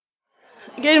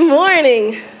Good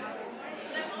morning.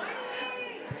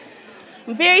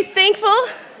 I'm very thankful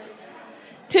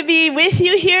to be with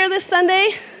you here this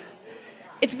Sunday.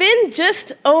 It's been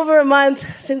just over a month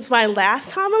since my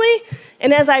last homily,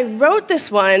 and as I wrote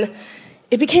this one,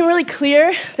 it became really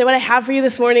clear that what I have for you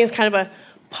this morning is kind of a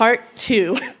part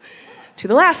two to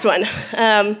the last one.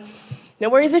 No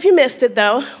worries if you missed it,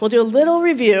 though. We'll do a little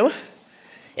review.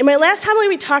 In my last homily,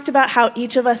 we talked about how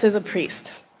each of us is a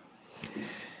priest.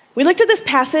 We looked at this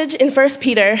passage in 1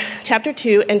 Peter chapter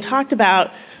 2 and talked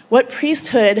about what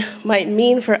priesthood might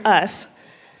mean for us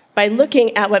by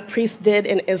looking at what priests did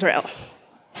in Israel.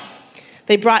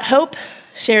 They brought hope,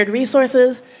 shared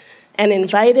resources, and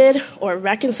invited or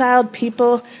reconciled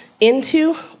people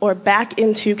into or back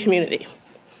into community.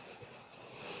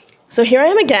 So here I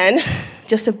am again,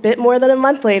 just a bit more than a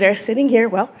month later, standing here.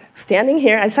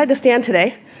 I decided to stand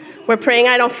today. We're praying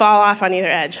I don't fall off on either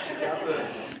edge.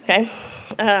 Okay?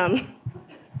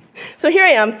 So here I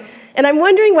am, and I'm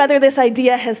wondering whether this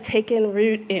idea has taken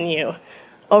root in you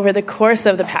over the course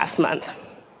of the past month.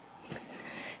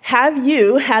 Have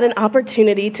you had an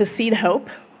opportunity to seed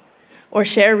hope, or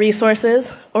share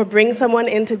resources, or bring someone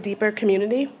into deeper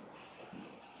community?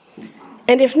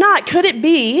 And if not, could it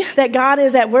be that God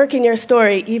is at work in your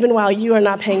story even while you are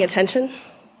not paying attention?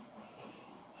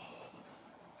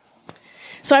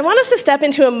 So I want us to step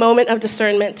into a moment of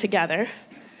discernment together.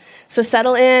 So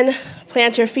settle in,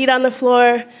 plant your feet on the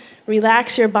floor,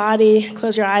 relax your body,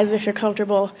 close your eyes if you're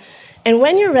comfortable, and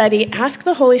when you're ready, ask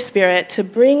the Holy Spirit to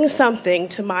bring something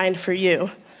to mind for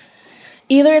you.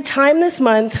 Either a time this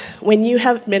month when you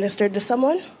have ministered to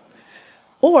someone,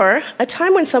 or a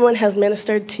time when someone has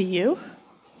ministered to you.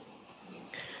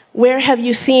 Where have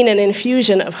you seen an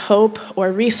infusion of hope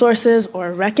or resources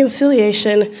or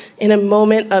reconciliation in a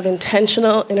moment of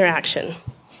intentional interaction?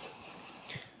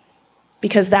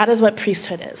 Because that is what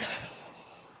priesthood is.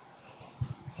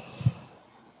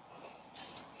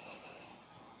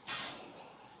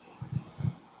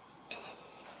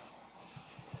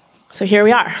 So here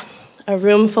we are, a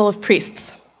room full of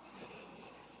priests.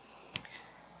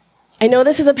 I know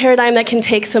this is a paradigm that can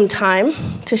take some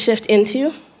time to shift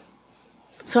into.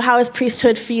 So how is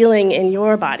priesthood feeling in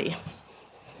your body?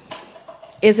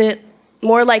 Is it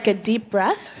more like a deep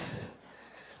breath?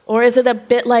 Or is it a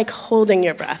bit like holding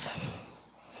your breath?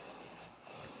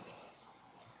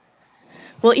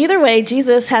 Well, either way,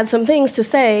 Jesus had some things to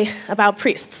say about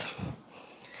priests.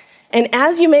 And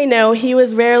as you may know, he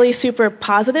was rarely super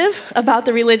positive about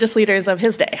the religious leaders of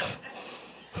his day.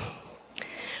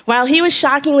 While he was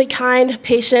shockingly kind,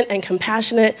 patient, and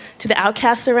compassionate to the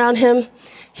outcasts around him,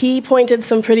 he pointed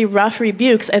some pretty rough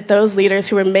rebukes at those leaders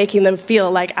who were making them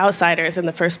feel like outsiders in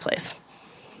the first place.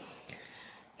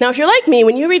 Now, if you're like me,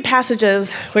 when you read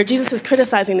passages where Jesus is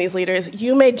criticizing these leaders,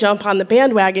 you may jump on the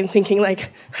bandwagon thinking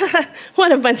like,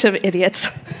 what a bunch of idiots.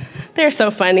 They're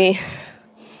so funny.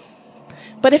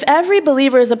 But if every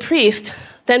believer is a priest,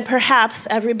 then perhaps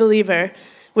every believer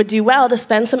would do well to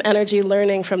spend some energy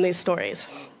learning from these stories.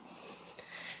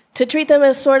 To treat them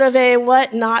as sort of a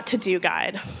what not to do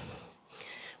guide.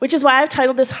 Which is why I've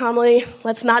titled this homily,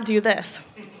 Let's Not Do This.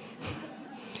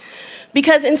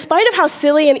 Because in spite of how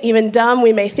silly and even dumb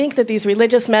we may think that these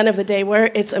religious men of the day were,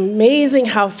 it's amazing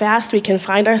how fast we can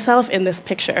find ourselves in this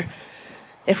picture,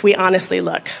 if we honestly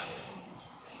look.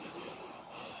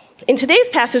 In today's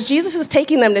passage, Jesus is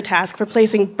taking them to task for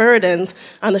placing burdens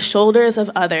on the shoulders of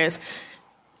others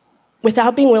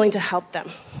without being willing to help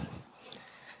them.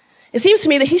 It seems to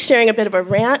me that he's sharing a bit of a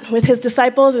rant with his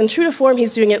disciples, and true to form,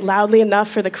 he's doing it loudly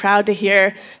enough for the crowd to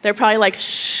hear. They're probably like,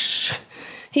 shh.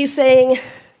 He's saying,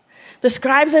 the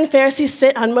scribes and Pharisees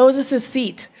sit on Moses'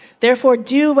 seat. Therefore,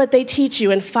 do what they teach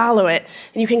you and follow it.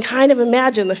 And you can kind of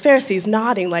imagine the Pharisees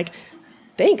nodding like,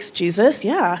 thanks, Jesus,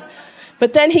 yeah.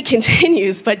 But then he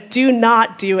continues, but do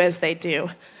not do as they do,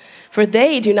 for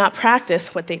they do not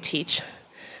practice what they teach.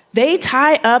 They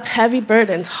tie up heavy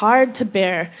burdens hard to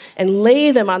bear and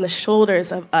lay them on the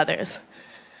shoulders of others,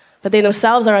 but they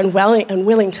themselves are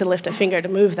unwilling to lift a finger to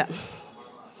move them.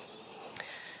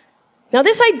 Now,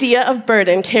 this idea of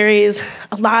burden carries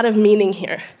a lot of meaning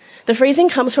here. The phrasing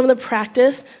comes from the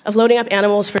practice of loading up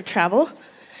animals for travel.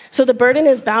 So the burden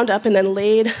is bound up and then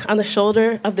laid on the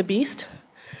shoulder of the beast.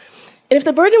 And if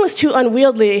the burden was too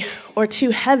unwieldy or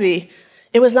too heavy,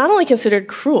 it was not only considered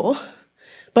cruel,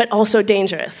 but also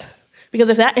dangerous. Because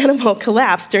if that animal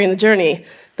collapsed during the journey,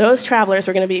 those travelers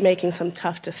were going to be making some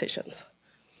tough decisions.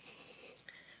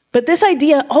 But this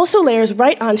idea also layers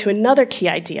right onto another key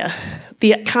idea,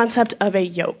 the concept of a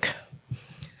yoke.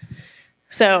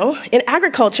 So in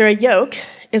agriculture, a yoke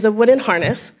is a wooden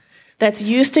harness that's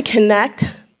used to connect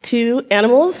to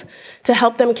animals to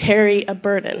help them carry a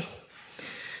burden.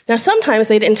 Now, sometimes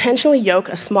they'd intentionally yoke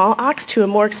a small ox to a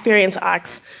more experienced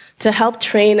ox to help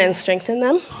train and strengthen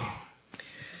them.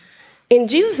 In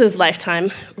Jesus'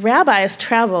 lifetime, rabbis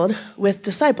traveled with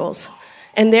disciples,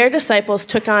 and their disciples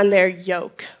took on their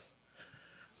yoke.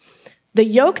 The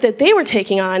yoke that they were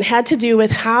taking on had to do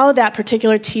with how that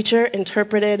particular teacher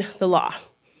interpreted the law.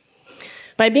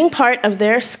 By being part of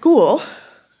their school,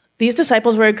 these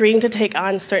disciples were agreeing to take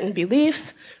on certain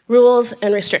beliefs, rules,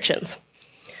 and restrictions.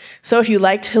 So if you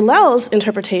liked Hillel's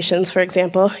interpretations, for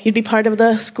example, you'd be part of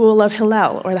the school of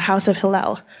Hillel or the house of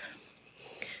Hillel.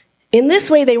 In this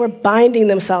way, they were binding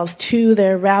themselves to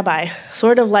their rabbi,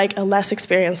 sort of like a less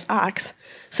experienced ox,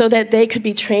 so that they could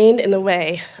be trained in the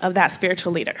way of that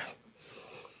spiritual leader.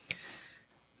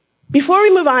 Before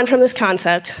we move on from this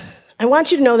concept, I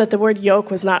want you to know that the word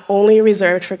yoke was not only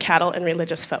reserved for cattle and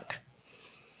religious folk.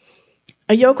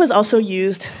 A yoke was also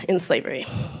used in slavery.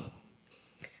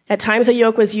 At times, a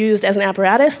yoke was used as an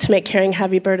apparatus to make carrying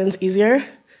heavy burdens easier,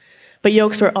 but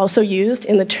yokes were also used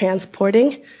in the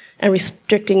transporting and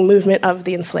restricting movement of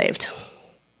the enslaved.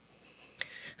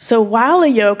 So while a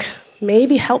yoke may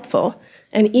be helpful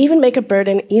and even make a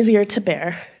burden easier to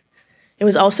bear, it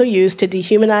was also used to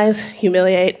dehumanize,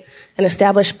 humiliate, and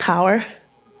establish power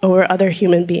over other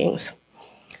human beings.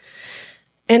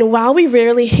 And while we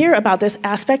rarely hear about this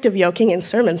aspect of yoking in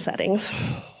sermon settings,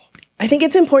 I think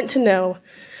it's important to know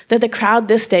that the crowd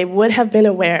this day would have been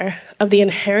aware of the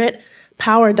inherent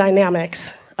power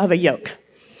dynamics of a yoke,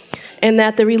 and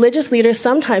that the religious leaders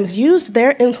sometimes used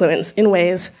their influence in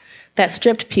ways that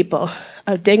stripped people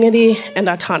of dignity and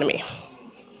autonomy.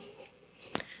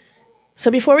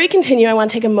 So before we continue, I want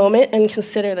to take a moment and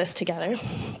consider this together.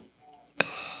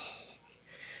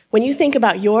 When you think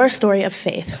about your story of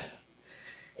faith,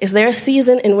 is there a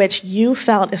season in which you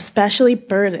felt especially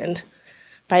burdened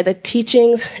by the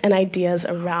teachings and ideas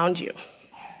around you?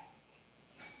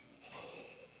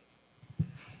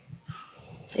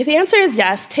 If the answer is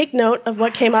yes, take note of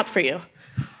what came up for you.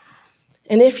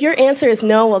 And if your answer is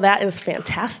no, well, that is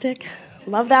fantastic.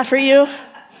 Love that for you.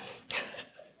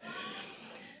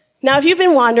 Now, if you've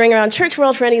been wandering around church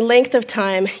world for any length of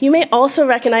time, you may also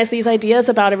recognize these ideas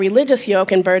about a religious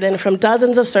yoke and burden from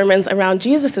dozens of sermons around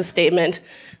Jesus' statement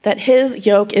that his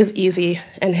yoke is easy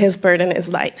and his burden is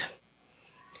light.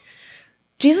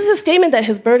 Jesus' statement that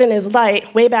his burden is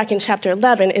light, way back in chapter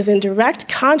 11, is in direct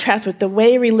contrast with the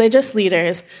way religious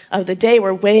leaders of the day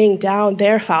were weighing down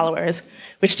their followers,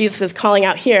 which Jesus is calling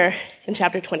out here in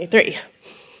chapter 23.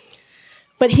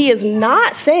 But he is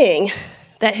not saying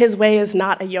that his way is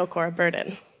not a yoke or a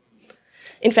burden.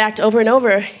 In fact, over and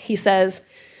over, he says,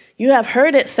 "You have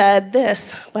heard it said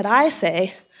this, but I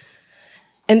say,"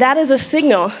 and that is a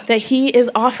signal that he is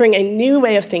offering a new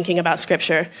way of thinking about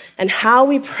Scripture and how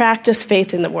we practice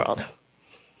faith in the world.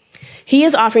 He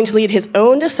is offering to lead his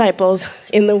own disciples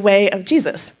in the way of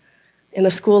Jesus, in the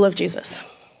school of Jesus.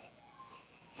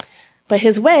 But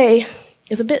his way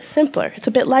is a bit simpler, it's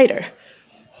a bit lighter.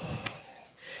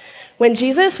 When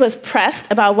Jesus was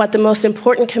pressed about what the most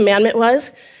important commandment was,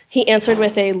 he answered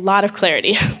with a lot of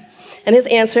clarity. And his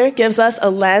answer gives us a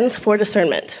lens for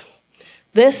discernment.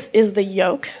 This is the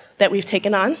yoke that we've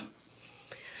taken on.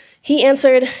 He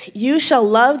answered, "You shall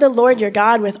love the Lord your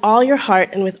God with all your heart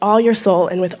and with all your soul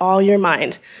and with all your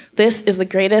mind. This is the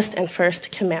greatest and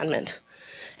first commandment.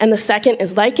 And the second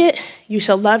is like it, you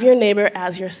shall love your neighbor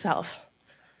as yourself.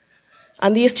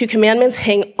 On these two commandments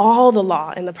hang all the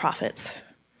law and the prophets."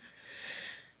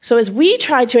 So as we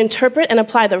try to interpret and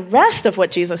apply the rest of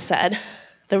what Jesus said,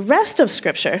 the rest of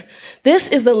Scripture, this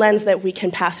is the lens that we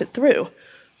can pass it through.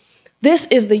 This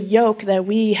is the yoke that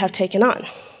we have taken on.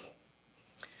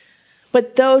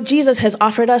 But though Jesus has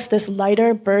offered us this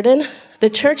lighter burden, the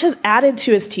church has added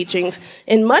to his teachings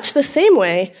in much the same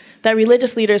way that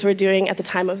religious leaders were doing at the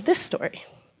time of this story.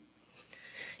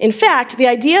 In fact, the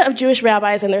idea of Jewish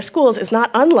rabbis and their schools is not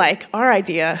unlike our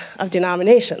idea of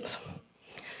denominations.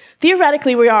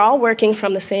 Theoretically, we are all working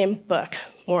from the same book,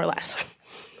 more or less.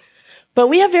 But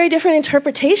we have very different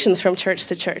interpretations from church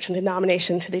to church and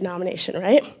denomination to denomination,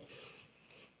 right?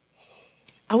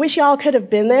 I wish y'all could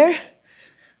have been there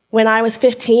when I was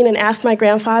 15 and asked my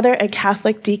grandfather, a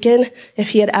Catholic deacon, if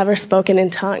he had ever spoken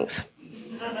in tongues.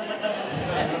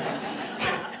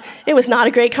 It was not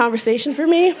a great conversation for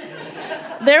me.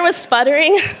 There was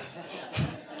sputtering.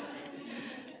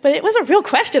 But it was a real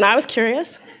question. I was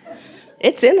curious.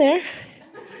 It's in there.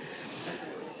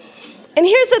 And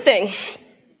here's the thing.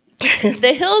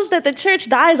 The hills that the church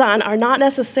dies on are not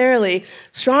necessarily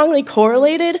strongly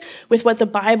correlated with what the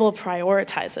Bible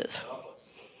prioritizes.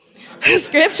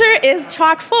 Scripture is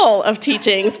chock full of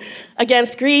teachings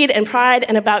against greed and pride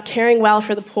and about caring well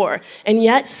for the poor. And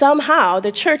yet, somehow,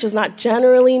 the church is not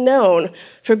generally known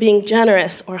for being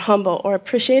generous or humble or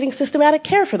appreciating systematic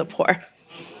care for the poor.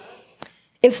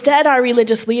 Instead, our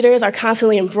religious leaders are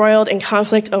constantly embroiled in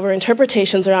conflict over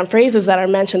interpretations around phrases that are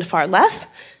mentioned far less,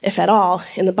 if at all,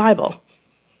 in the Bible.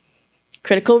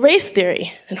 Critical race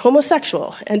theory and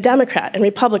homosexual and Democrat and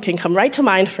Republican come right to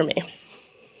mind for me.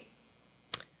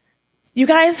 You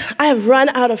guys, I have run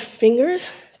out of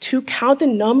fingers to count the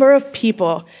number of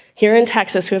people here in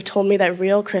Texas who have told me that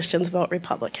real Christians vote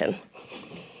Republican.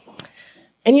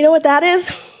 And you know what that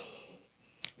is?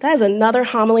 That is another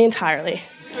homily entirely.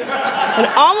 And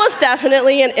almost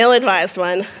definitely an ill-advised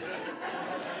one.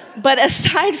 But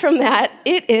aside from that,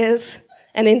 it is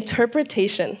an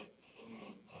interpretation.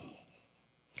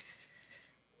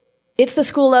 It's the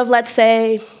school of, let's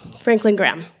say, Franklin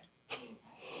Graham.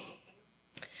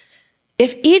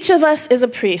 If each of us is a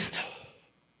priest,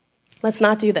 let's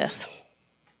not do this.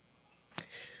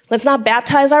 Let's not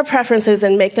baptize our preferences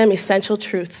and make them essential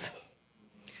truths.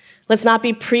 Let's not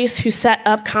be priests who set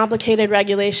up complicated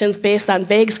regulations based on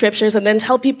vague scriptures and then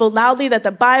tell people loudly that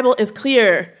the Bible is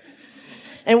clear.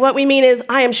 And what we mean is,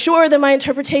 I am sure that my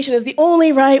interpretation is the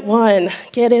only right one.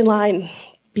 Get in line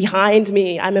behind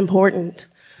me, I'm important.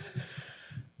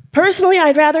 Personally,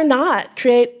 I'd rather not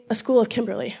create a school of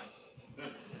Kimberly.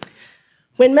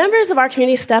 When members of our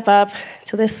community step up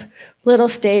to this little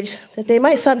stage that they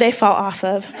might someday fall off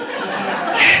of,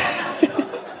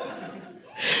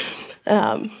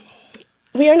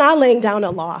 we are not laying down a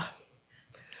law.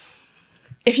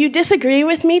 If you disagree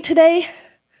with me today,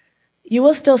 you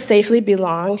will still safely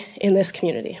belong in this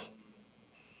community.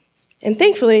 And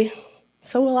thankfully,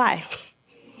 so will I.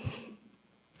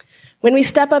 When we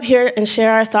step up here and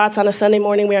share our thoughts on a Sunday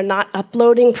morning, we are not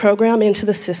uploading program into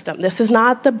the system. This is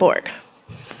not the Borg.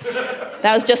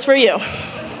 That was just for you.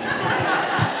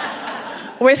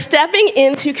 We're stepping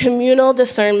into communal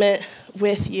discernment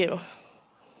with you.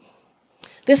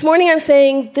 This morning I'm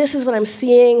saying, this is what I'm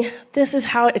seeing. This is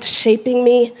how it's shaping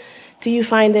me. Do you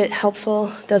find it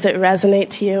helpful? Does it resonate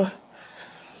to you?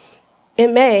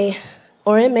 It may,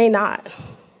 or it may not.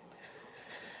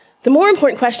 The more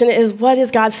important question is, what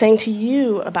is God saying to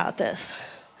you about this?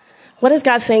 What is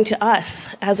God saying to us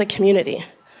as a community?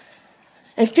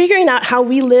 And figuring out how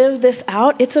we live this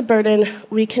out, it's a burden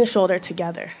we can shoulder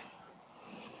together.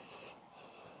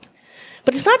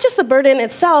 But it's not just the burden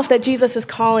itself that Jesus is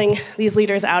calling these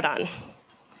leaders out on.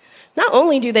 Not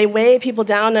only do they weigh people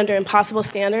down under impossible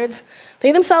standards,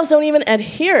 they themselves don't even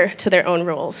adhere to their own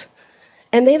rules.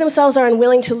 And they themselves are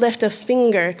unwilling to lift a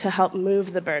finger to help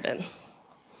move the burden.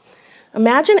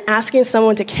 Imagine asking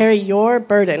someone to carry your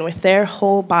burden with their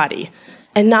whole body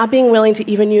and not being willing to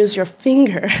even use your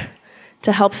finger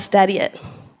to help steady it.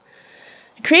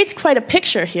 It creates quite a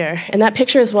picture here, and that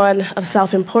picture is one of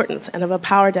self-importance and of a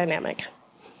power dynamic.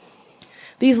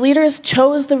 These leaders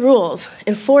chose the rules,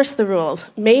 enforced the rules,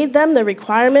 made them the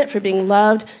requirement for being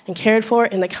loved and cared for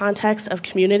in the context of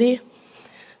community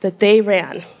that they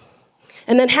ran,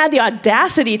 and then had the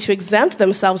audacity to exempt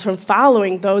themselves from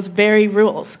following those very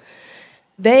rules.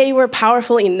 They were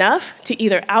powerful enough to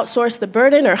either outsource the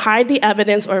burden or hide the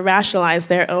evidence or rationalize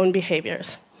their own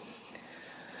behaviors.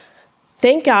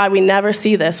 Thank God we never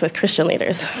see this with Christian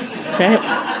leaders,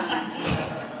 right?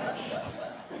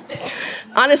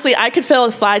 Honestly, I could fill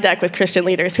a slide deck with Christian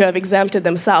leaders who have exempted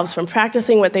themselves from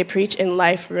practicing what they preach in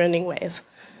life-ruining ways,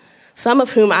 some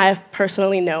of whom I have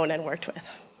personally known and worked with.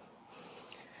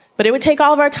 But it would take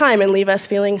all of our time and leave us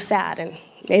feeling sad and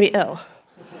maybe ill.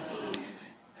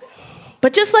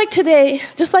 But just like today,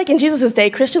 just like in Jesus' day,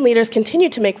 Christian leaders continue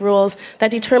to make rules that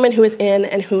determine who is in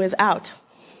and who is out,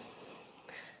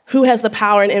 who has the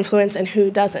power and influence and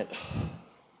who doesn't.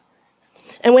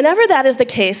 And whenever that is the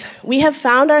case, we have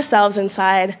found ourselves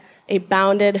inside a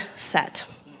bounded set.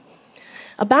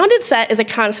 A bounded set is a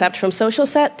concept from social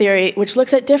set theory which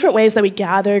looks at different ways that we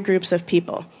gather groups of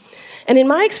people. And in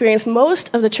my experience,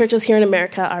 most of the churches here in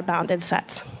America are bounded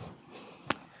sets.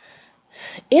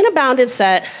 In a bounded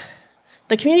set,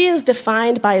 the community is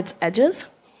defined by its edges,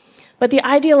 but the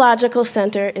ideological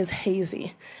center is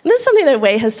hazy. And this is something that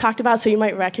Wei has talked about, so you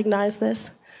might recognize this.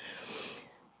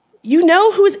 You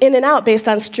know who's in and out based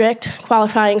on strict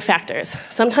qualifying factors.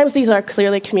 Sometimes these are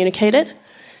clearly communicated,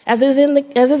 as is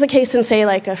the case in, say,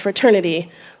 like a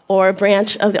fraternity or a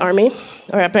branch of the army,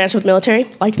 or a branch of the military,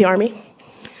 like the army.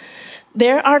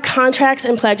 There are contracts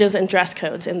and pledges and dress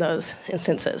codes in those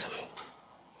instances.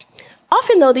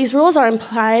 Often, though, these rules are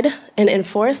implied and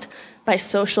enforced by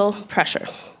social pressure.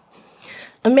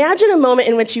 Imagine a moment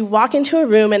in which you walk into a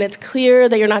room and it's clear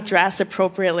that you're not dressed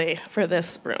appropriately for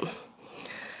this room.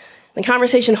 The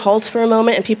conversation halts for a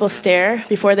moment and people stare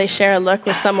before they share a look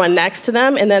with someone next to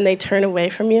them, and then they turn away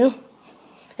from you.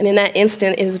 And in that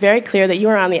instant, it is very clear that you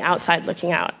are on the outside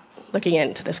looking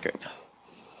into this group.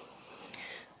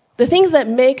 The things that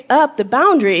make up the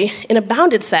boundary in a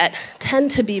bounded set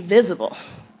tend to be visible.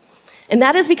 And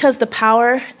that is because the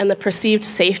power and the perceived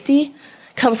safety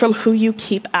come from who you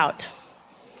keep out.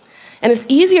 And it's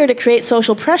easier to create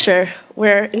social pressure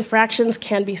where infractions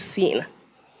can be seen.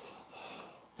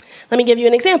 Let me give you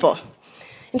an example.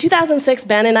 In 2006,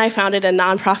 Ben and I founded a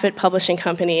nonprofit publishing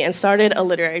company and started a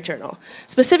literary journal,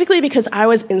 specifically because I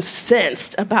was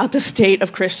incensed about the state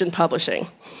of Christian publishing.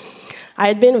 I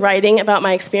had been writing about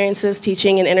my experiences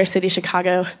teaching in inner city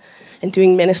Chicago and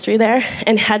doing ministry there,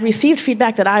 and had received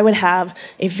feedback that I would have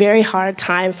a very hard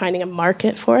time finding a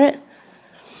market for it.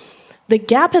 The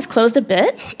gap has closed a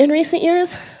bit in recent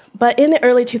years, but in the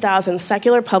early 2000s,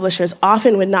 secular publishers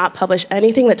often would not publish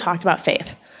anything that talked about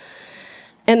faith.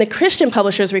 And the Christian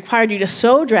publishers required you to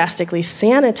so drastically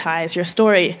sanitize your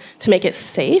story to make it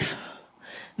safe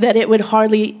that it would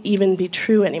hardly even be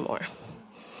true anymore.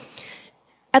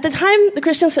 At the time, the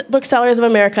Christian Booksellers of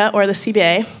America, or the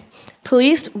CBA,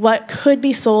 policed what could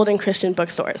be sold in Christian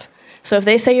bookstores. So if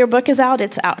they say your book is out,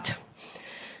 it's out.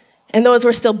 And those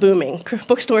were still booming.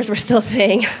 Bookstores were still a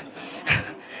thing.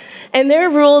 And their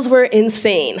rules were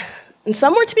insane. And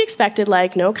some were to be expected,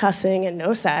 like no cussing and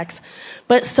no sex,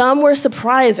 but some were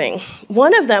surprising.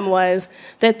 One of them was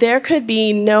that there could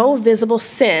be no visible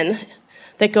sin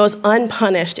that goes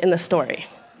unpunished in the story.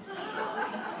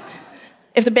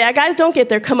 If the bad guys don't get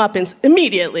their comeuppance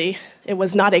immediately, it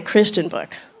was not a Christian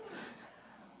book.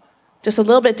 Just a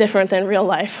little bit different than real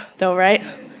life, though, right?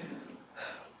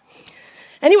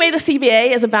 Anyway, the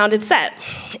CBA is a bounded set.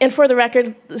 And for the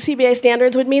record, the CBA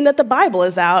standards would mean that the Bible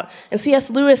is out and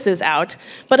C.S. Lewis is out.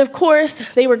 But of course,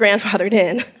 they were grandfathered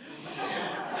in.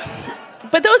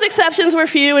 But those exceptions were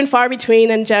few and far between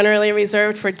and generally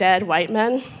reserved for dead white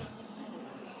men.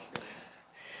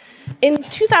 In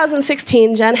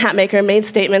 2016, Jen Hatmaker made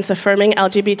statements affirming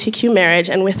LGBTQ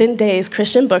marriage, and within days,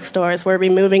 Christian bookstores were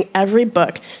removing every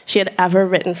book she had ever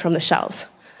written from the shelves.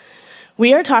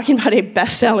 We are talking about a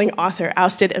best-selling author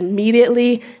ousted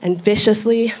immediately and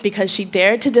viciously because she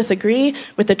dared to disagree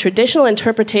with the traditional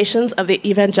interpretations of the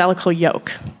evangelical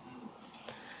yoke.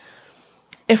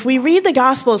 If we read the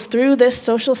Gospels through this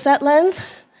social set lens,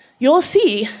 you'll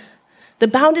see the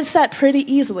bounded set pretty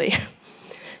easily.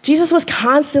 Jesus was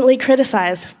constantly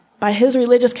criticized by his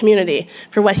religious community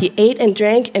for what he ate and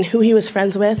drank and who he was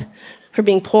friends with, for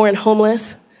being poor and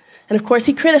homeless. And of course,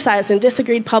 he criticized and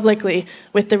disagreed publicly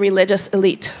with the religious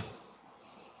elite.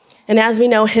 And as we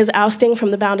know, his ousting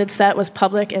from the bounded set was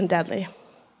public and deadly.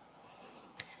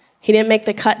 He didn't make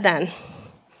the cut then.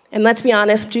 And let's be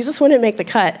honest, Jesus wouldn't make the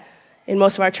cut in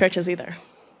most of our churches either.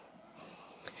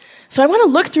 So I want to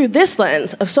look through this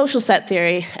lens of social set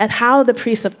theory at how the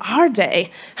priests of our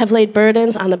day have laid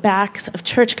burdens on the backs of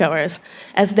churchgoers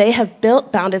as they have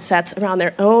built bounded sets around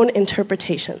their own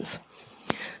interpretations.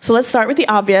 So let's start with the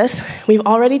obvious. We've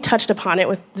already touched upon it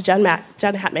with the Jen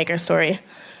Hatmaker story.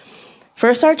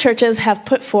 First, our churches have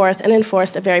put forth and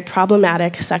enforced a very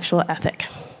problematic sexual ethic.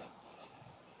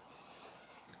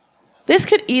 This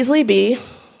could easily be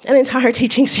an entire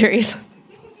teaching series.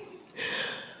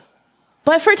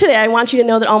 But for today, I want you to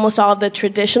know that almost all of the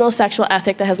traditional sexual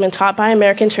ethic that has been taught by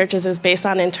American churches is based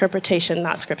on interpretation,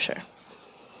 not scripture.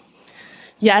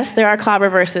 Yes, there are clobber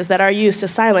verses that are used to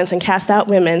silence and cast out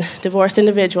women, divorced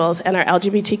individuals, and our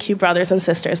LGBTQ brothers and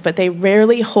sisters, but they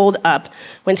rarely hold up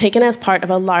when taken as part of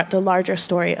the larger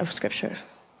story of Scripture.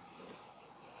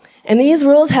 And these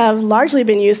rules have largely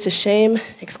been used to shame,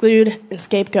 exclude, and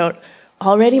scapegoat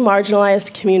already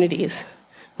marginalized communities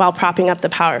while propping up the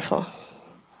powerful.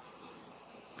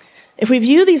 If we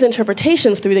view these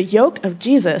interpretations through the yoke of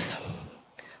Jesus,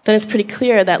 then it's pretty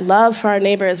clear that love for our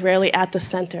neighbor is rarely at the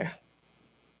center.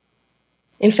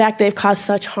 In fact, they've caused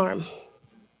such harm.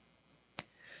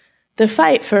 The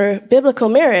fight for biblical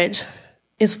marriage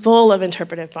is full of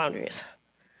interpretive boundaries.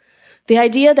 The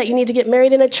idea that you need to get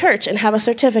married in a church and have a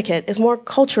certificate is more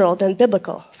cultural than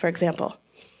biblical, for example.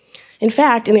 In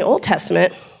fact, in the Old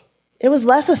Testament, it was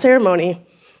less a ceremony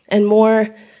and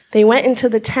more they went into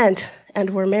the tent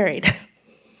and were married.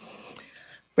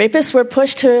 Rapists were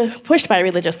pushed by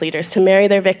religious leaders to marry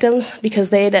their victims because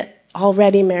they'd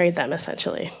already married them,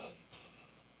 essentially.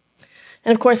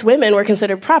 And of course, women were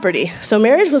considered property, so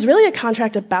marriage was really a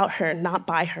contract about her, not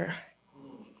by her.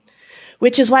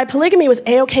 Which is why polygamy was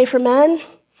A-okay for men,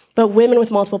 but women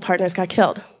with multiple partners got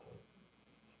killed.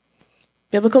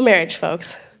 Biblical marriage,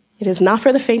 folks. It is not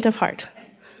for the faint of heart.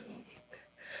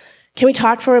 Can we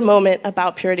talk for a moment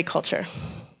about purity culture?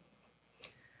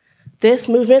 This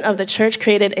movement of the church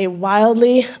created a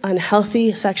wildly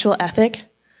unhealthy sexual ethic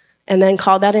and then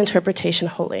called that interpretation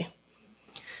holy.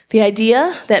 The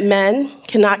idea that men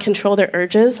cannot control their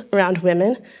urges around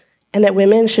women and that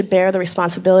women should bear the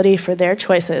responsibility for their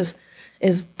choices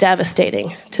is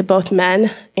devastating to both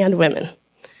men and women.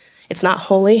 It's not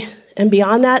holy, and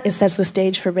beyond that, it sets the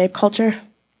stage for rape culture.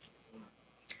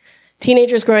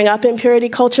 Teenagers growing up in purity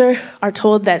culture are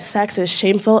told that sex is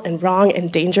shameful and wrong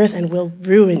and dangerous and will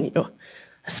ruin you,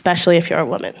 especially if you're a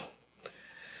woman.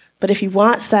 But if you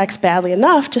want sex badly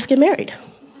enough, just get married.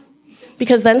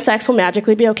 Because then sex will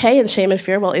magically be okay and shame and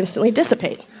fear will instantly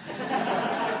dissipate.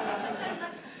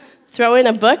 Throw in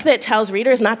a book that tells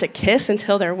readers not to kiss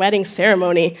until their wedding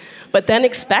ceremony, but then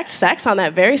expect sex on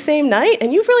that very same night,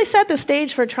 and you've really set the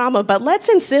stage for trauma, but let's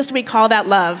insist we call that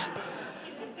love.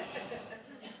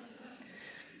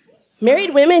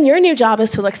 Married women, your new job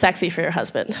is to look sexy for your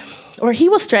husband, or he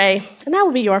will stray, and that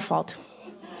will be your fault.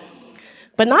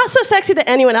 But not so sexy that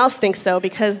anyone else thinks so,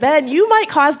 because then you might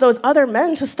cause those other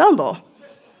men to stumble.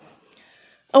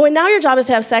 Oh, and now your job is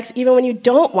to have sex even when you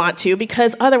don't want to,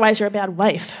 because otherwise you're a bad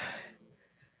wife.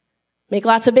 Make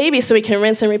lots of babies so we can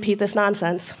rinse and repeat this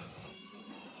nonsense.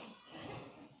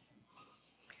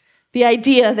 The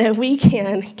idea that we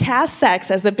can cast sex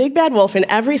as the big bad wolf in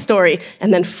every story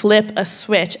and then flip a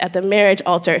switch at the marriage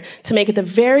altar to make it the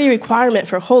very requirement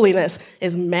for holiness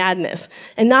is madness,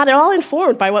 and not at all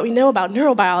informed by what we know about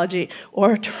neurobiology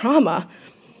or trauma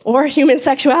or human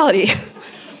sexuality.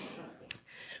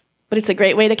 But it's a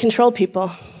great way to control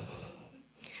people.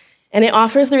 And it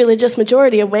offers the religious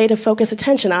majority a way to focus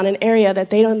attention on an area that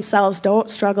they themselves don't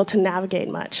struggle to navigate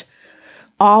much,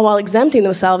 all while exempting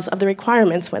themselves of the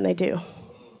requirements when they do.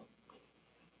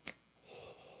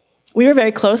 We were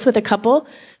very close with a couple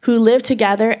who lived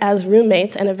together as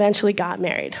roommates and eventually got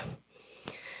married.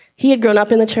 He had grown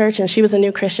up in the church and she was a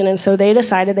new Christian, and so they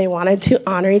decided they wanted to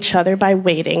honor each other by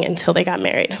waiting until they got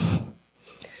married.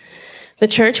 The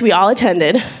church we all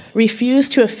attended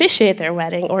refused to officiate their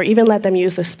wedding or even let them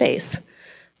use the space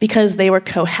because they were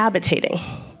cohabitating.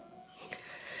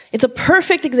 It's a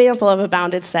perfect example of a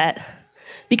bounded set,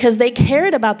 because they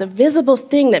cared about the visible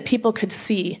thing that people could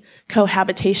see,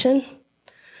 cohabitation,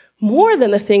 more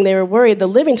than the thing they were worried the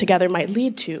living together might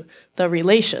lead to, the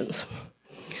relations,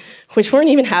 which weren't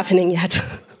even happening yet.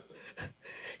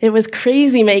 It was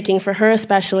crazy making for her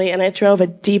especially, and it drove a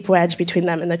deep wedge between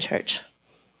them and the church.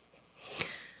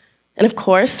 And of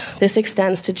course, this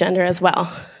extends to gender as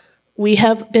well. We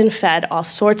have been fed all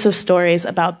sorts of stories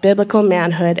about biblical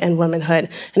manhood and womanhood,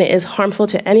 and it is harmful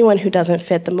to anyone who doesn't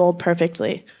fit the mold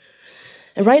perfectly.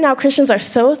 And right now, Christians are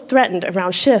so threatened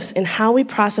around shifts in how we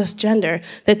process gender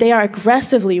that they are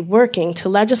aggressively working to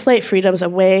legislate freedoms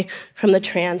away from the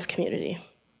trans community.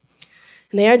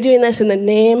 And they are doing this in the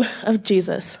name of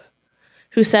Jesus,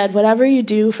 who said, "Whatever you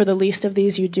do for the least of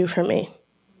these, you do for me."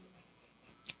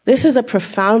 This is a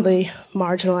profoundly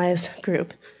marginalized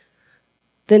group.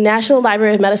 The National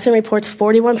Library of Medicine reports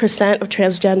 41% of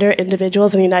transgender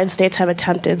individuals in the United States have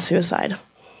attempted suicide.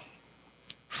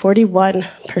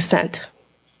 41%.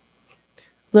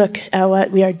 Look at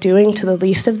what we are doing to the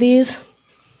least of these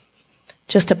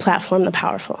just to platform the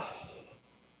powerful.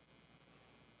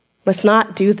 Let's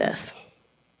not do this.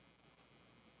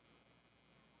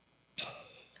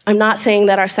 I'm not saying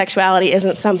that our sexuality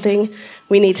isn't something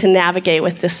we need to navigate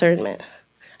with discernment.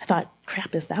 I thought,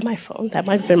 crap, is that my phone? That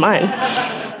might have been mine.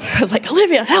 I was like,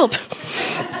 Olivia, help.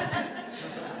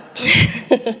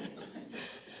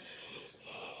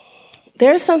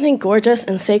 There's something gorgeous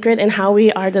and sacred in how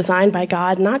we are designed by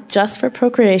God, not just for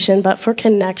procreation, but for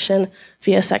connection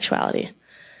via sexuality.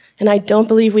 And I don't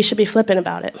believe we should be flippant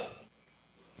about it.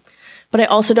 But I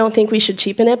also don't think we should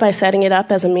cheapen it by setting it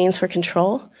up as a means for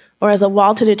control or as a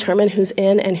wall to determine who's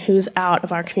in and who's out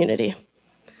of our community.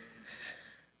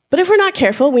 But if we're not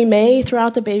careful, we may throw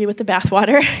out the baby with the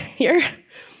bathwater here.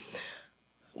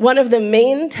 One of the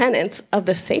main tenets of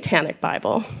the Satanic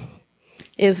Bible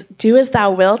is, "Do as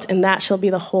thou wilt, and that shall be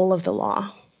the whole of the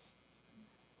law."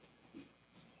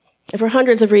 And for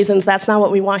hundreds of reasons, that's not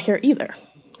what we want here either,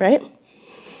 right?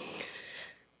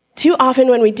 Too often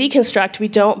when we deconstruct, we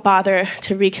don't bother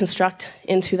to reconstruct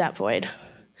into that void.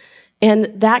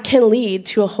 And that can lead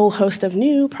to a whole host of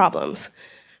new problems.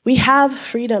 We have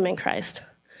freedom in Christ.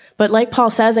 But like Paul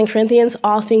says in Corinthians,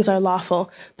 all things are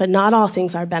lawful, but not all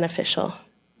things are beneficial.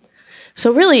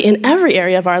 So really, in every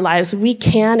area of our lives, we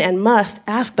can and must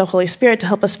ask the Holy Spirit to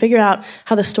help us figure out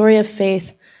how the story of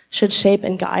faith should shape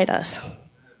and guide us.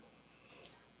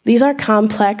 These are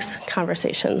complex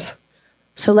conversations,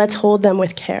 so let's hold them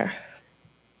with care.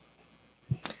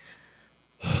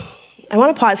 I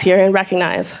want to pause here and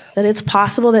recognize that it's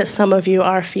possible that some of you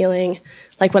are feeling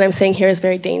like what I'm saying here is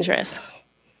very dangerous.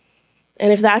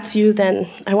 And if that's you, then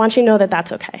I want you to know that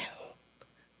that's okay.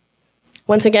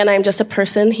 Once again, I'm just a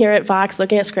person here at Vox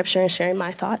looking at scripture and sharing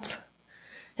my thoughts.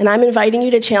 And I'm inviting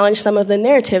you to challenge some of the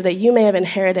narrative that you may have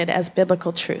inherited as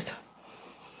biblical truth.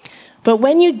 But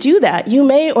when you do that, you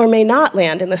may or may not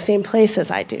land in the same place as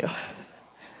I do.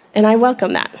 And I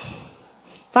welcome that.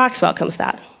 Vox welcomes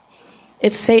that.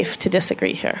 It's safe to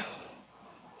disagree here.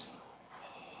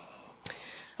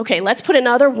 Okay, let's put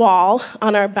another wall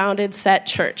on our bounded set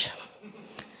church.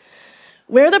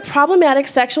 Where the problematic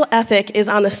sexual ethic is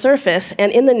on the surface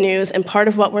and in the news and part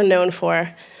of what we're known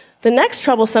for, the next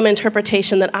troublesome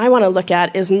interpretation that I want to look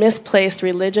at is misplaced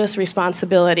religious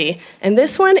responsibility, and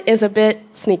this one is a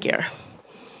bit sneakier.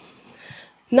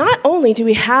 Not only do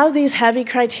we have these heavy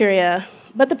criteria,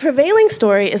 but the prevailing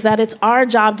story is that it's our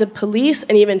job to police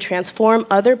and even transform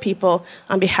other people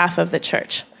on behalf of the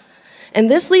church. And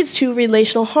this leads to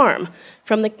relational harm,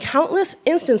 from the countless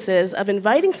instances of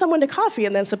inviting someone to coffee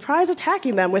and then surprise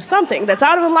attacking them with something that's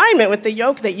out of alignment with the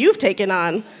yoke that you've taken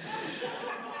on,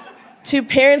 to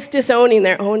parents disowning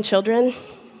their own children.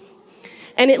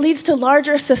 And it leads to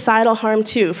larger societal harm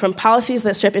too, from policies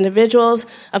that strip individuals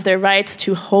of their rights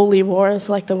to holy wars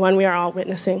like the one we are all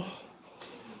witnessing.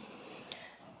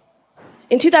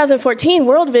 In 2014,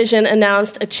 World Vision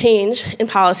announced a change in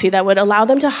policy that would allow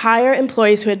them to hire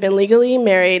employees who had been legally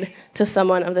married to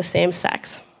someone of the same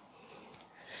sex.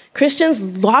 Christians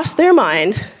lost their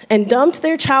mind and dumped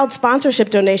their child sponsorship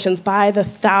donations by the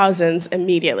thousands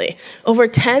immediately. Over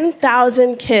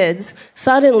 10,000 kids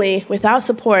suddenly without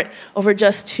support over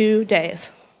just 2 days.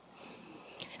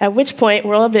 At which point,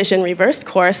 World Vision reversed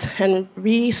course and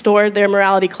restored their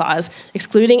morality clause,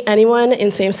 excluding anyone in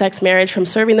same-sex marriage from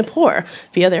serving the poor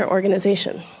via their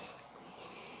organization.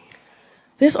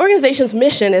 This organization's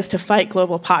mission is to fight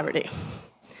global poverty.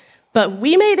 But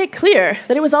we made it clear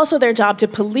that it was also their job to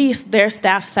police their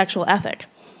staff's sexual ethic.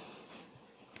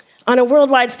 On a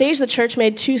worldwide stage, the church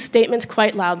made 2 statements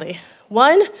quite loudly.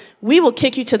 1, we will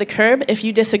kick you to the curb if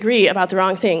you disagree about the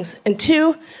wrong things. And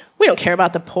 2, we don't care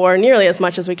about the poor nearly as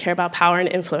much as we care about power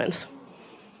and influence.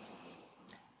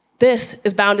 This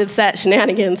is bounded set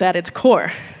shenanigans at its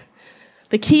core.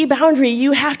 The key boundary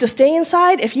you have to stay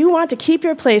inside if you want to keep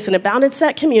your place in a bounded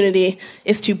set community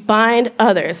is to bind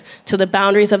others to the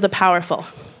boundaries of the powerful.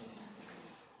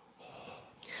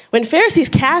 When Pharisees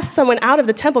cast someone out of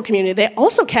the temple community, they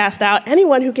also cast out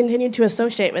anyone who continued to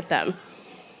associate with them.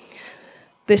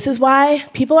 This is why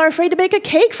people are afraid to bake a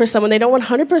cake for someone they don't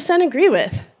 100% agree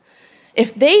with.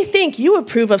 If they think you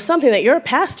approve of something that your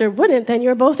pastor wouldn't, then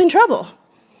you're both in trouble.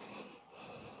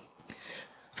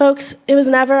 Folks, it was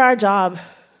never our job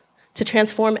to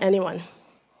transform anyone.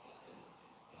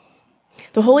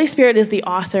 The Holy Spirit is the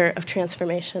author of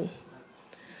transformation.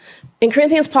 In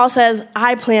Corinthians, Paul says,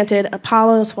 I planted,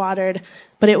 Apollos watered,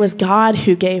 but it was God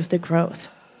who gave the growth.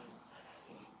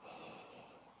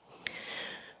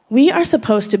 We are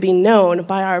supposed to be known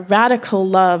by our radical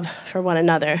love for one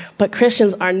another, but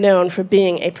Christians are known for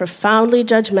being a profoundly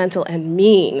judgmental and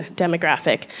mean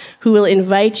demographic who will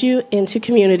invite you into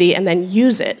community and then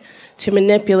use it to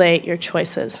manipulate your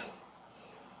choices.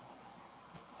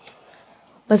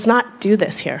 Let's not do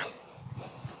this here.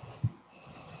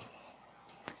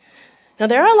 Now,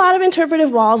 there are a lot of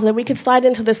interpretive walls that we could slide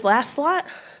into this last slot,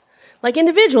 like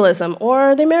individualism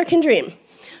or the American dream.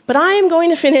 But I am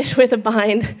going to finish with a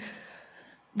bind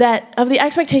of the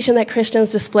expectation that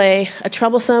Christians display a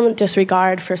troublesome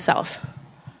disregard for self.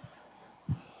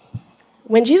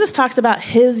 When Jesus talks about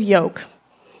his yoke,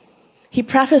 he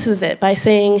prefaces it by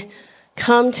saying,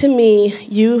 "Come to me,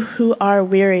 you who are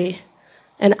weary,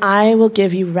 and I will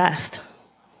give you rest."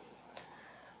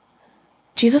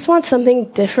 Jesus wants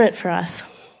something different for us.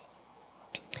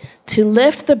 To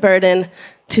lift the burden,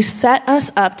 to set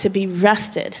us up to be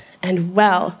rested and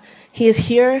well. He is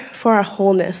here for our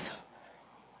wholeness.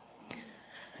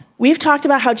 We've talked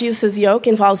about how Jesus' yoke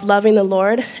involves loving the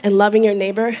Lord and loving your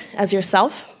neighbor as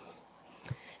yourself.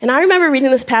 And I remember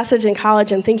reading this passage in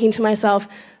college and thinking to myself,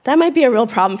 that might be a real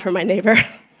problem for my neighbor.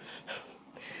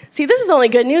 See, this is only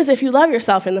good news if you love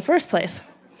yourself in the first place.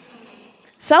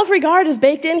 Self-regard is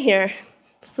baked in here.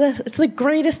 It's the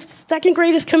second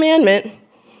greatest commandment.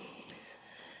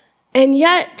 And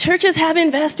yet, churches have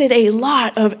invested a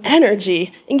lot of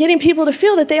energy in getting people to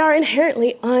feel that they are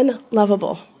inherently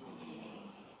unlovable.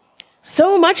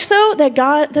 So much so that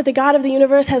the God of the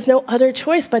universe has no other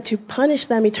choice but to punish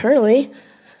them eternally.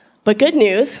 But good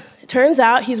news, it Turns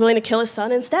out he's willing to kill his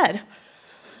son instead.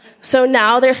 So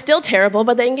now they're still terrible,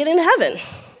 but they can get into heaven.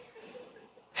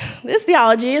 This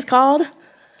theology is called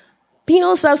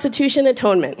penal substitution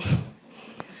atonement.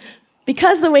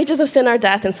 Because the wages of sin are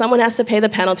death, and someone has to pay the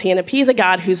penalty and appease a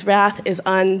God whose wrath is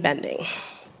unbending.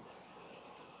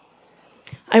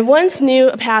 I once knew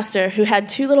a pastor who had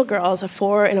two little girls, a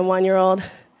 4 and a 1-year-old,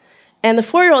 and the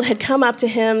 4-year-old had come up to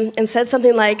him and said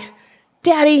something like,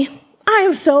 "Daddy, I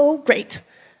am so great.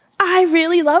 I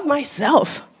really love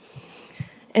myself."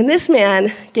 And this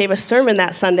man gave a sermon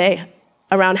that Sunday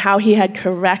around how he had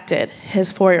corrected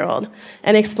his 4-year-old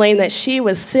and explained that she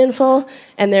was sinful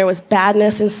and there was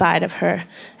badness inside of her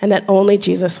and that only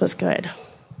Jesus was good.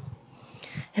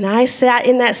 And I sat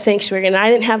in that sanctuary, and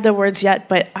I didn't have the words yet,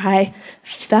 but I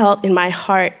felt my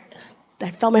heart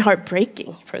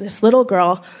breaking for this little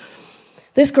girl,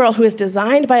 this girl who is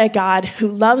designed by a God who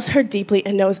loves her deeply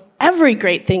and knows every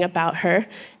great thing about her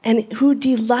and who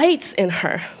delights in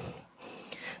her.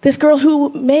 This girl who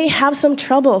may have some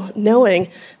trouble knowing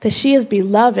that she is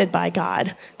beloved by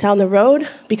God down the road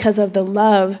because of the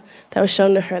love that was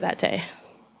shown to her that day.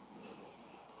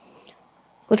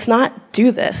 Let's not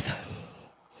do this.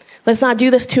 Let's not do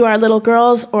this to our little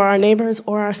girls or our neighbors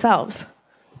or ourselves.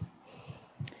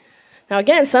 Now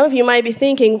again, some of you might be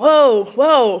thinking,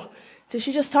 whoa, did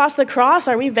she just toss the cross?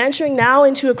 Are we venturing now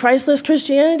into a Christless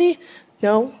Christianity?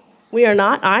 No, we are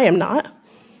not. I am not.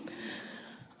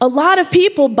 A lot of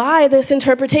people buy this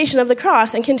interpretation of the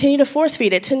cross and continue to force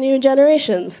feed it to new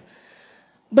generations.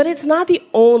 But it's not the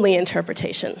only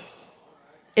interpretation.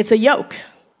 It's a yoke.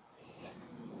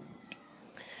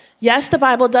 Yes, the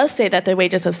Bible does say that the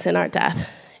wages of sin are death.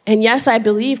 And yes, I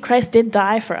believe Christ did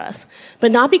die for us,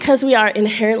 but not because we are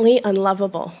inherently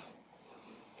unlovable.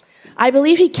 I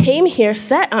believe he came here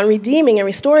set on redeeming and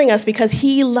restoring us because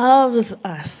he loves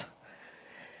us.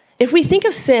 If we think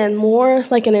of sin more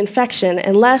like an infection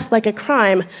and less like a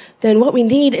crime, then what we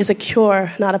need is a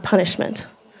cure, not a punishment.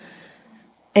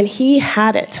 And he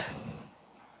had it.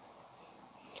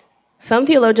 Some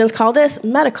theologians call this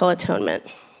medical atonement.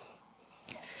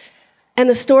 And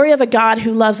the story of a God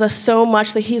who loves us so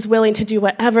much that he's willing to do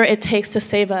whatever it takes to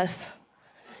save us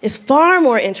is far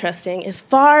more interesting, is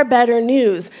far better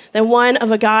news than one of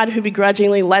a God who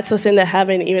begrudgingly lets us into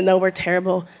heaven even though we're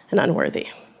terrible and unworthy.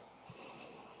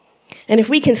 And if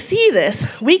we can see this,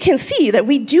 we can see that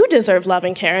we do deserve love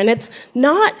and care, and it's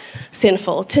not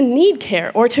sinful to need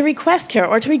care or to request care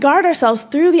or to regard ourselves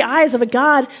through the eyes of a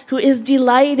God who is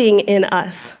delighting in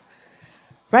us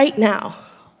right now,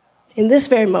 in this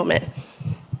very moment,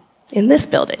 in this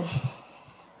building.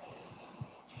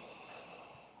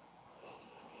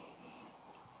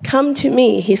 Come to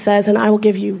me, he says, and I will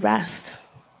give you rest.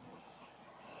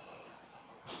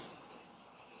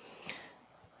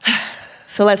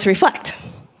 So let's reflect.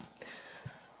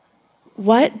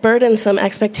 What burdensome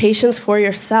expectations for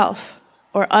yourself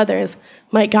or others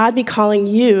might God be calling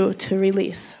you to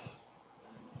release?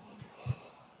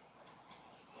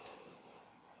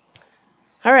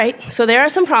 All right, so there are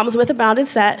some problems with a bounded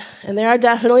set, and there are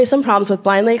definitely some problems with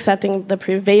blindly accepting the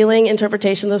prevailing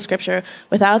interpretations of Scripture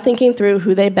without thinking through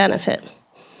who they benefit.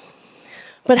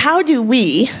 But how do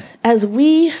we, as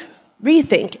we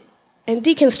rethink and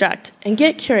deconstruct and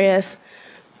get curious,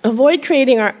 avoid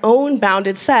creating our own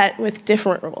bounded set with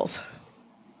different rules?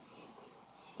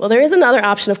 Well, there is another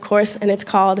option, of course, and it's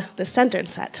called the centered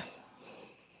set.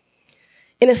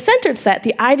 In a centered set,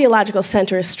 the ideological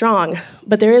center is strong,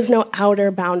 but there is no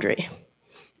outer boundary.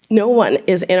 No one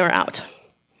is in or out.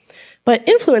 But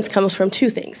influence comes from two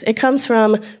things. It comes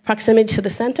from proximity to the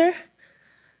center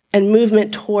and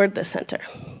movement toward the center.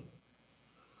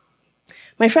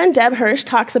 My friend Deb Hirsch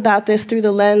talks about this through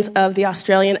the lens of the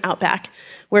Australian outback,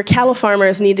 where cattle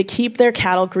farmers need to keep their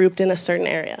cattle grouped in a certain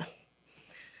area.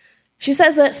 She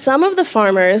says that some of the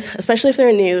farmers, especially if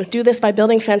they're new, do this by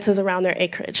building fences around their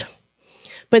acreage.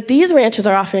 But these ranches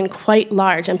are often quite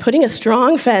large, and putting a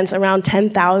strong fence around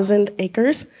 10,000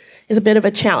 acres is a bit of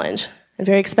a challenge and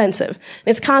very expensive. And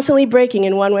it's constantly breaking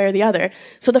in one way or the other.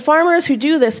 So the farmers who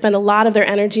do this spend a lot of their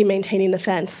energy maintaining the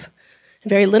fence and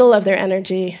very little of their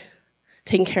energy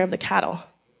taking care of the cattle.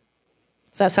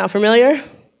 Does that sound familiar?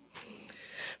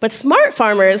 But smart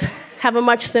farmers have a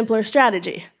much simpler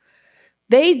strategy.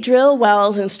 They drill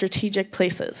wells in strategic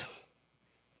places.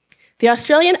 The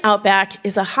Australian outback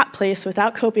is a hot place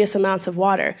without copious amounts of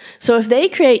water. So if they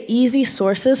create easy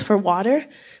sources for water,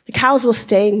 the cows will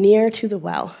stay near to the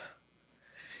well.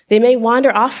 They may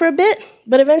wander off for a bit,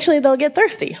 but eventually they'll get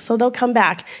thirsty, so they'll come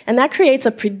back. And that creates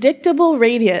a predictable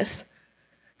radius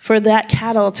for that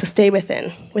cattle to stay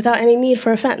within, without any need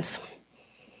for a fence.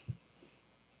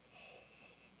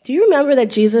 Do you remember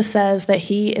that Jesus says that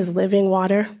he is living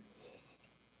water?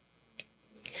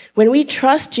 When we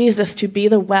trust Jesus to be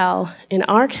the well in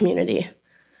our community,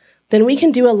 then we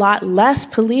can do a lot less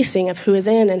policing of who is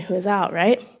in and who is out,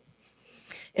 right?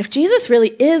 If Jesus really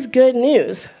is good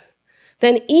news,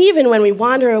 then even when we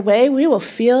wander away, we will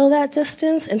feel that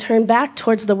distance and turn back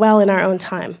towards the well in our own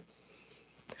time.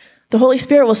 The Holy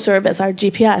Spirit will serve as our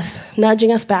GPS,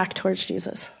 nudging us back towards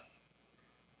Jesus.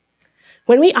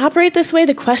 When we operate this way,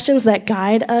 the questions that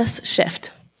guide us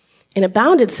shift. In a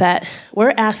bounded set,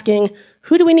 we're asking,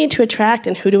 who do we need to attract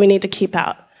and who do we need to keep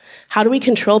out? How do we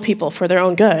control people for their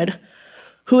own good?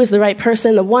 Who is the right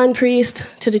person, the one priest,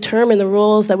 to determine the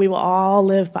rules that we will all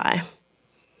live by?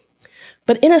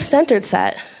 But in a centered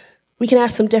set, we can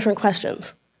ask some different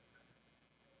questions.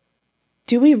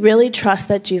 Do we really trust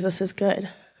that Jesus is good?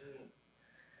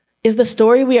 Is the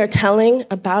story we are telling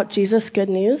about Jesus good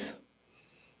news?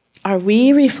 Are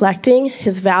we reflecting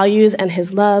his values and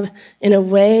his love in a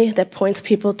way that points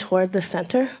people toward the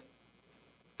center?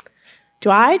 Do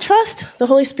I trust the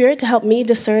Holy Spirit to help me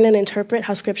discern and interpret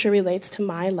how Scripture relates to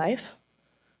my life?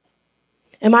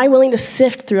 Am I willing to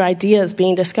sift through ideas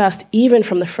being discussed, even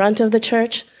from the front of the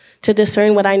church, to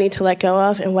discern what I need to let go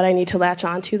of and what I need to latch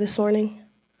onto this morning?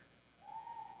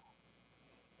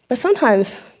 But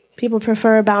sometimes people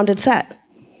prefer a bounded set,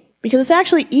 because it's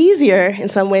actually easier in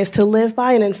some ways to live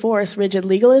by and enforce rigid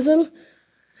legalism,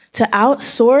 to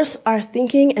outsource our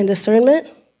thinking and discernment.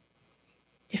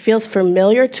 It feels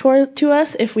familiar to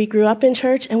us if we grew up in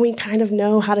church and we kind of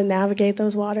know how to navigate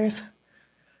those waters.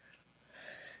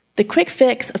 The quick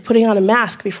fix of putting on a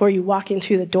mask before you walk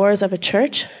into the doors of a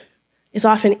church is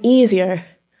often easier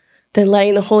than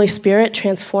letting the Holy Spirit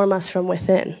transform us from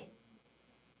within.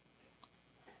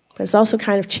 But it's also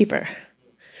kind of cheaper.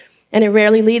 And it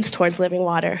rarely leads towards living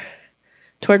water,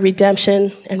 toward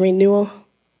redemption and renewal.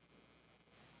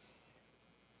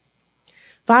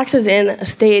 Vox is in a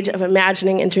stage of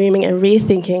imagining and dreaming and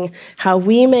rethinking how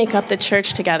we make up the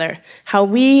church together, how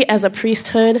we as a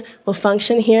priesthood will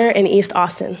function here in East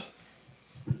Austin.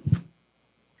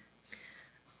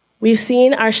 We've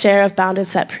seen our share of bounded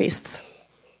set priests.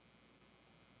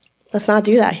 Let's not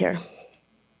do that here.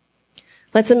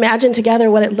 Let's imagine together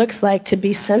what it looks like to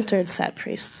be centered set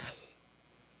priests.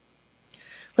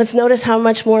 Let's notice how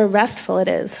much more restful it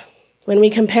is when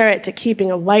we compare it to keeping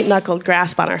a white-knuckled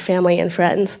grasp on our family and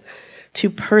friends,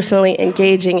 to personally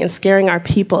engaging and scaring our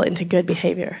people into good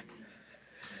behavior.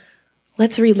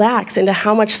 Let's relax into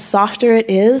how much softer it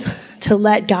is to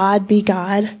let God be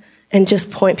God and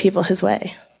just point people his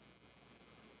way.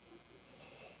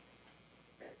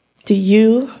 Do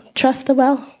you trust the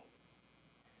well?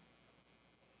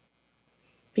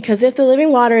 Because if the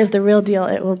living water is the real deal,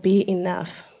 it will be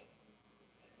enough.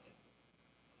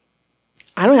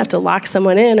 I don't have to lock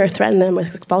someone in or threaten them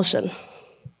with expulsion,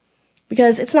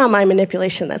 because it's not my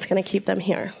manipulation that's going to keep them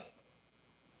here.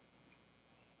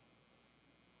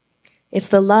 It's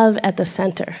the love at the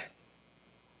center.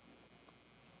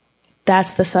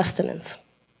 That's the sustenance.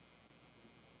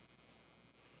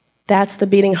 That's the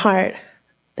beating heart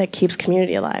that keeps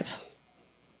community alive.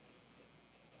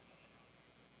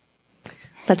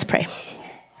 Let's pray.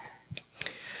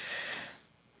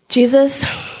 Jesus,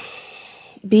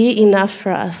 be enough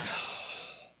for us.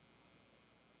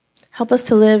 Help us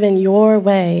to live in your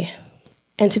way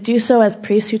and to do so as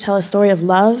priests who tell a story of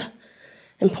love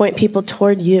and point people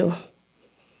toward you.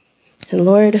 And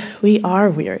Lord, we are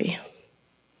weary.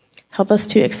 Help us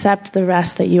to accept the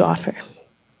rest that you offer.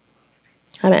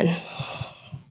 Amen.